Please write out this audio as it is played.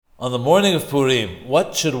On the morning of Purim,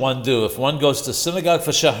 what should one do if one goes to synagogue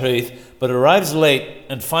for Shahrith, but arrives late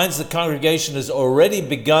and finds the congregation has already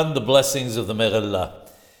begun the blessings of the Meghillah?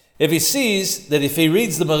 If he sees that if he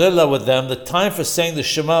reads the Meghillah with them, the time for saying the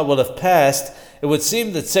Shema will have passed, it would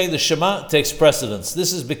seem that saying the Shema takes precedence.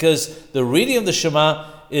 This is because the reading of the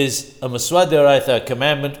Shema is a Maswad D'Oraitha, a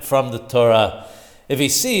commandment from the Torah. If he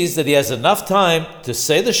sees that he has enough time to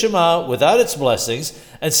say the Shema without its blessings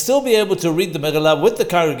and still be able to read the Meghillah with the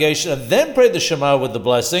congregation and then pray the Shema with the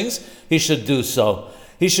blessings, he should do so.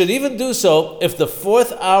 He should even do so if the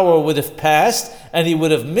fourth hour would have passed and he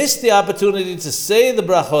would have missed the opportunity to say the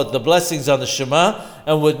brachot, the blessings on the Shema,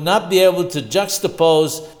 and would not be able to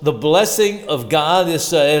juxtapose the blessing of Ga'al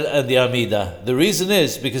Yisrael and the Amidah. The reason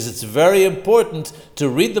is because it's very important to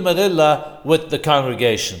read the Meghillah with the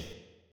congregation.